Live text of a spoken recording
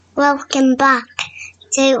Welcome back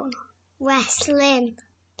to Wrestling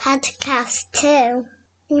Podcast 2.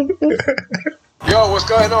 Yo, what's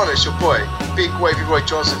going on? It's your boy, Big Wavy Roy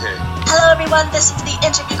Johnson here. Hello everyone, this is the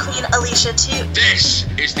interview queen Alicia 2. This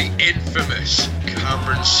is the infamous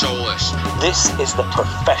Cameron Solis. This is the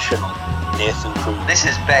professional Nathan Cruz. This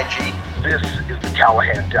is Benji. This is the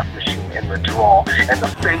Callahan Death Machine in the draw, and the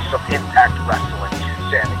face of Impact Wrestling,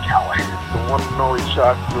 Sami Callihan. The one and only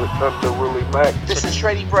Chocolate Thunder Willie Mack. This is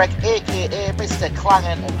Shreddy Breck, aka Mr.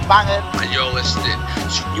 Clangin' and Bangin'. And you're listening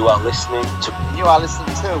to... You are listening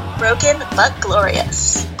to Broken but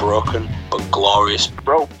Glorious. Broken but Glorious.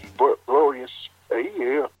 Broken but Glorious. Hey,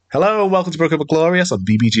 yeah. Hello and welcome to Broken but Glorious on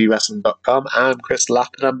bbgwrestling.com. I'm Chris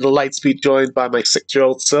Lapp and I'm delighted to be joined by my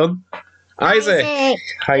 6-year-old son, Isaac.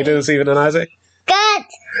 How you doing this evening, Isaac?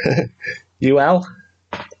 Good. You well?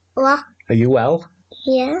 What? Are you well?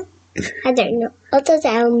 Yeah? I don't know. What does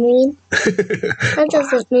that mean? What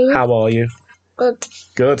does it mean? How are you? Good.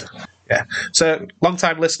 Good. Yeah. So,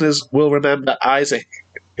 long-time listeners will remember Isaac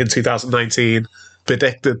in 2019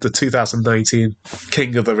 predicted the 2019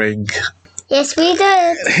 King of the Ring. Yes, we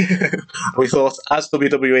did. We thought, as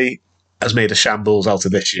WWE has made a shambles out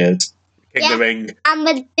of this year's King of the Ring. And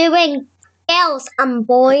we're doing girls and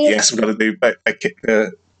boys. Yes, we're going to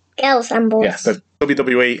do Girls and boys. yeah, the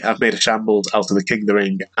WWE have made a shambles out of the King of the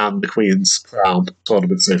Ring and the Queen's Crown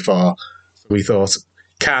tournament so far. So we thought,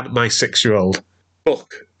 can my 6-year-old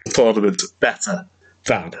book the tournament better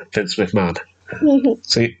than Vince McMahon?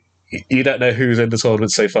 So you don't know who's in the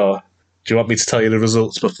tournament so far. Do you want me to tell you the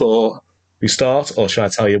results before we start, or should I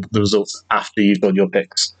tell you the results after you've done your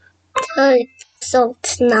picks? Tell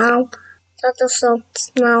the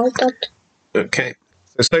results now. Okay.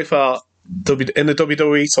 So far, in the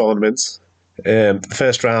WWE tournament, the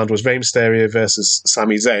first round was Rey Mysterio versus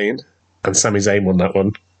Sami Zayn, and Sami Zayn won that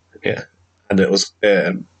one. Yeah. And it was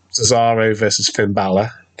Cesaro versus Finn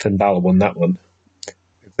Balor. Finn Balor won that one.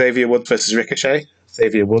 Xavier Woods versus Ricochet.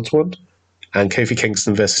 Xavier Woods won. And Kofi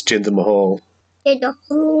Kingston versus Jinder Mahal.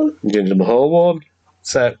 Jinder Mahal won.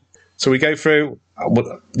 So we go through.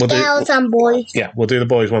 We'll Girls and boys. Yeah, we'll do the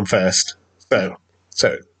boys one first.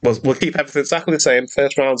 So we'll keep everything exactly the same.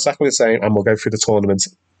 First round exactly the same, and we'll go through the tournament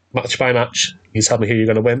match by match. You tell me who you're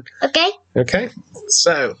going to win. Okay. Okay.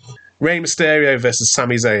 So Rey Mysterio versus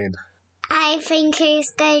Sami Zayn. I think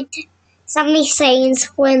Sami Zayn's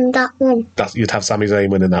win that one. You'd have Sami Zayn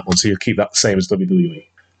winning that one, so you keep that the same as WWE.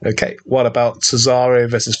 Okay. What about Cesaro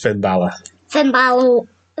versus Finn Balor? Finn Balor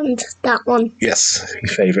wins that one. Yes,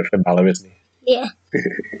 your favourite Finn Balor, isn't he? Yeah.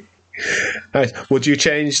 Right. Would you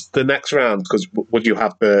change the next round? Because would you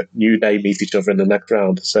have the New Day meet each other in the next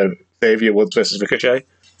round? So Xavier Woods versus Ricochet.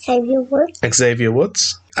 Xavier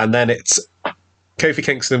Woods. And then it's Kofi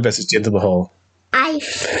Kingston versus Jinder Mahal. I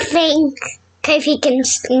think Kofi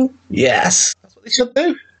Kingston. Yes. That's what they should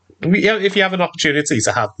do. If you have an opportunity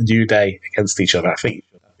to have the New Day against each other, I think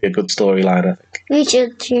that'd be a good storyline, I think. We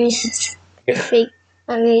should choose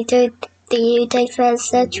and we do the New Day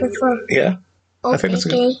first, etc. Yeah. Or I think that's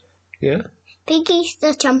Biggie. Yeah. Biggie's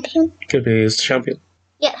the champion. Could be his champion.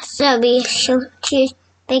 Yeah, so we should choose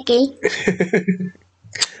Biggie.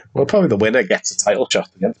 Well, probably the winner gets a title shot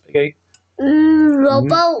against Big E.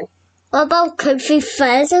 What about Kofi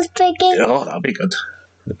versus Biggie? Oh, that'd be good.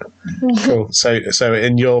 Cool. So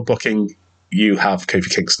in your booking, you have Kofi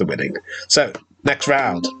Kingston winning. So, next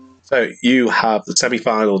round. So, you have the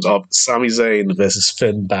semi-finals of Sami Zayn versus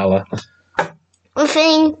Finn Balor. I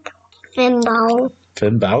think Finn Balor.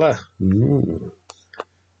 Finn Balor. Ooh.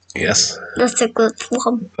 Yes. That's a good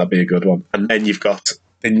one. That'd be a good one. And then you've got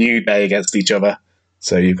the New Day against each other.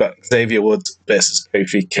 So you've got Xavier Woods versus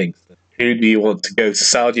Kofi Kingston. Who do you want to go to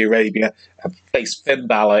Saudi Arabia and face Finn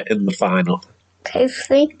Balor in the final?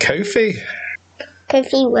 Kofi. Kofi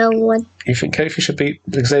Kofi will win. You think Kofi should beat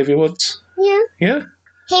Xavier Woods? Yeah. Yeah?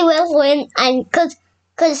 He will win, and because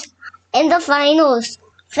in the finals,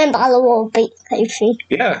 Finn Balor will beat Kofi.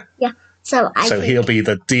 Yeah. Yeah. So he'll be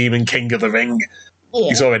the Demon King of the Ring. Yeah.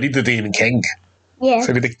 He's already the Demon King. Yeah.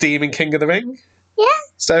 So he'll be the Demon King of the Ring? Yeah.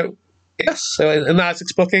 So, yes. So in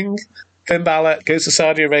Isaac's booking, Finn Balor goes to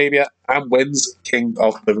Saudi Arabia and wins King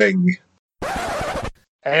of the Ring.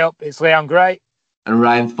 Hey up, it's Leon Gray. And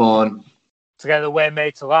Ryan Thorne. Together we're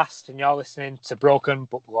made to last, and you're listening to Broken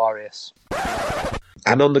but Glorious.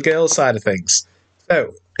 And on the girls' side of things,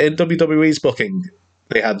 so in WWE's booking,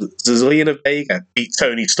 they had Zelina Vega beat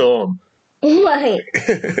Toni Storm. Right.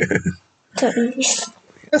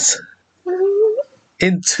 Yes.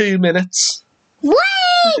 In 2 minutes. Wait!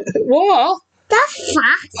 What? That's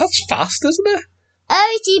fast. That's fast, isn't it?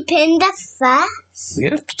 Oh, she pinned her fast.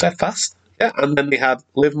 Yeah, they're fast. Yeah, and then they had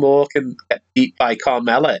Liv Morgan get beat by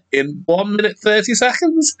Carmella in 1 minute 30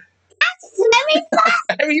 seconds. Very fast.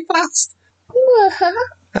 Very fast.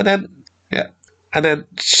 And then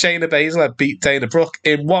Shayna Baszler beat Dana Brooke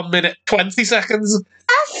in 1 minute 20 seconds.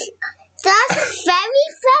 That's very,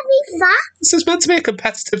 very fast. This is meant to be a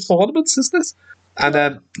competitive tournament, isn't it? And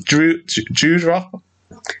then Drew Drop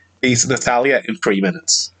beat Natalia in 3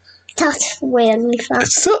 minutes. That's really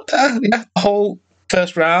fast. So, the whole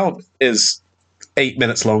first round is 8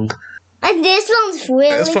 minutes long. And this one's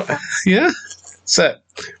really fast. Yeah. So,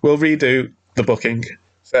 we'll redo the booking.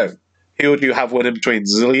 So, who would you have winning between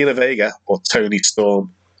Zelina Vega or Toni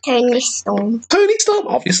Storm? Toni Storm. Toni Storm,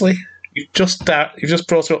 obviously. You've just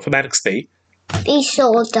brought her up from NXT. We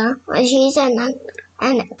saw her. She's in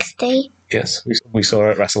NXT. Yes, we saw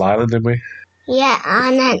her at Wrestle Island, didn't we? Yeah,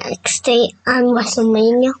 and NXT and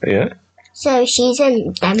WrestleMania. Yeah. So she's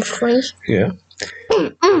in them 3. Yeah.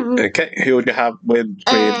 Okay, who would you have win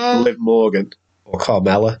between Liv Morgan or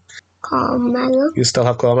Carmella? Carmella. You still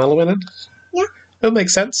have Carmella winning? Yeah. That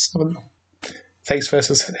makes sense. Face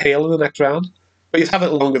versus heel in the next round. But you'd have it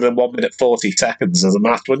longer than 1 minute 40 seconds as a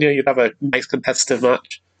match, wouldn't you? You'd have a nice competitive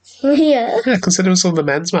match. Yeah. Yeah, considering some of the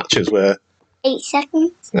men's matches were 8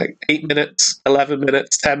 seconds. like 8 minutes, 11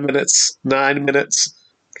 minutes, 10 minutes, 9 minutes.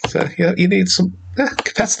 So yeah, you need some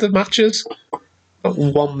competitive matches. Not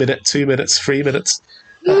 1 minute, 2 minutes, 3 minutes.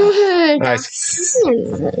 Right.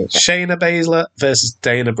 Shayna Baszler versus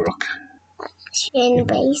Dana Brooke. Shayna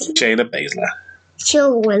Baszler. Shayna Baszler.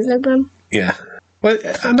 She'll win them. Yeah. Well,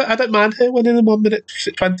 I don't mind her winning in 1 minute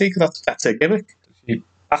 20 because that's her gimmick. She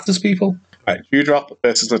batters people. Right, Doudrop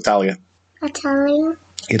versus Natalia. Natalia.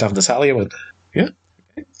 You'd have Natalia win. Yeah.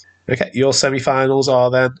 Okay, your semi-finals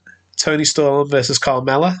are then Toni Storm versus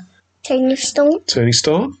Carmella. Toni Storm. Toni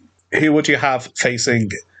Storm. Who would you have facing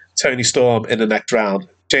Toni Storm in the next round?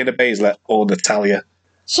 Shayna Baszler or Natalia?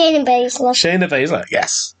 Shayna Baszler. Shayna Baszler,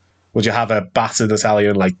 yes. Would you have her batter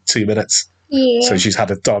Natalia in like 2 minutes? Yeah. So she's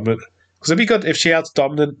had a dominant. Because it'd be good if she has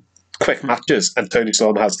dominant, quick matches and Toni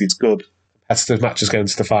Storm has these good competitive matches going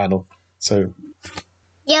to the final. So.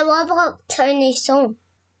 Yeah, what about Toni Storm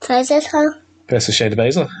versus her? Versus Shayna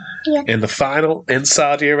Baszler? Yeah. In the final in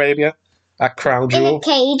Saudi Arabia at Crown Jewel. In a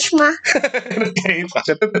cage match. In a cage match.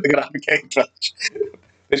 I don't think they're going to have a cage match.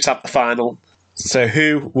 They just have the final. So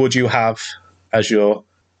who would you have as your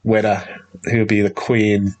winner? Who would be the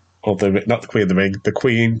queen of the... Not the queen of the ring. The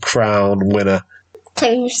queen crown winner.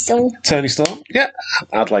 Toni Storm. Toni Storm? Yeah.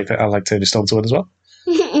 I'd like Toni Storm to win as well.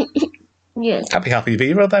 Yeah. I'd be happy if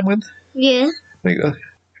either of them win. Yeah.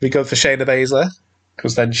 We go for Shayna Baszler,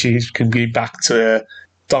 because then she can be back to her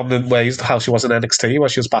dominant ways, how she was in NXT, where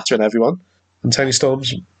she was battering everyone. And Toni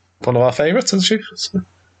Storm's one of our favourites, isn't she? So,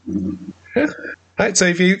 yeah. Right, so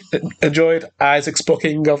if you enjoyed Isaac's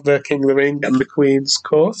booking of the King of the Ring and the Queen's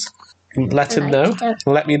Court, let him know.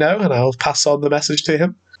 Let me know, and I'll pass on the message to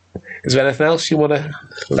him. Is there anything else you want to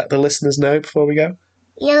let the listeners know before we go?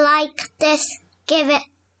 You like this? Give it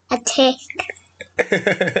a tick.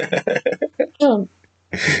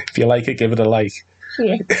 If you like it, give it a like.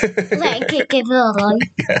 Yeah. Like it, give it a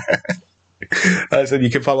like. So you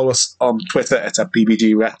can follow us on Twitter at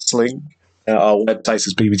BBG Wrestling. Our website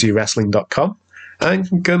is bbgwrestling.com.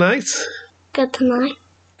 And good night. Good night.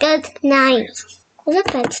 Good night. Is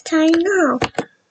it bedtime now?